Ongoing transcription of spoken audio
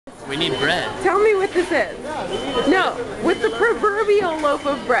We need bread. Tell me what this is. No, with the proverbial loaf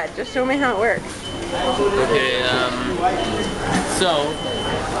of bread. Just show me how it works. Okay, so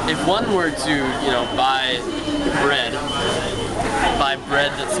if one were to, you know, buy bread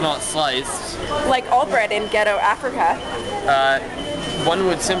that's not sliced, Like all bread in ghetto Africa. one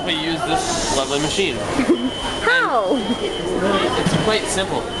would simply use this lovely machine. How? It's quite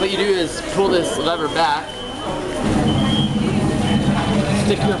simple. What you do is pull this lever back,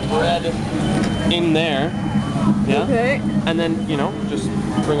 stick your bread in there, yeah? Okay. And then, you know, just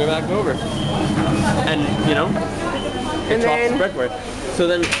bring it back over. And, you know, And chops the then bread for it. So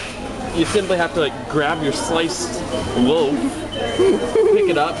then you simply have to like grab your sliced loaf, pick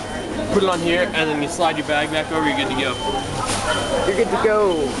it up, put it on here, and then you slide your bag back over, you're good to go. you're good to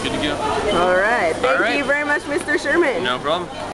go. Good to go. All right. Thank All right. you very much, Mr. Sherman. No problem.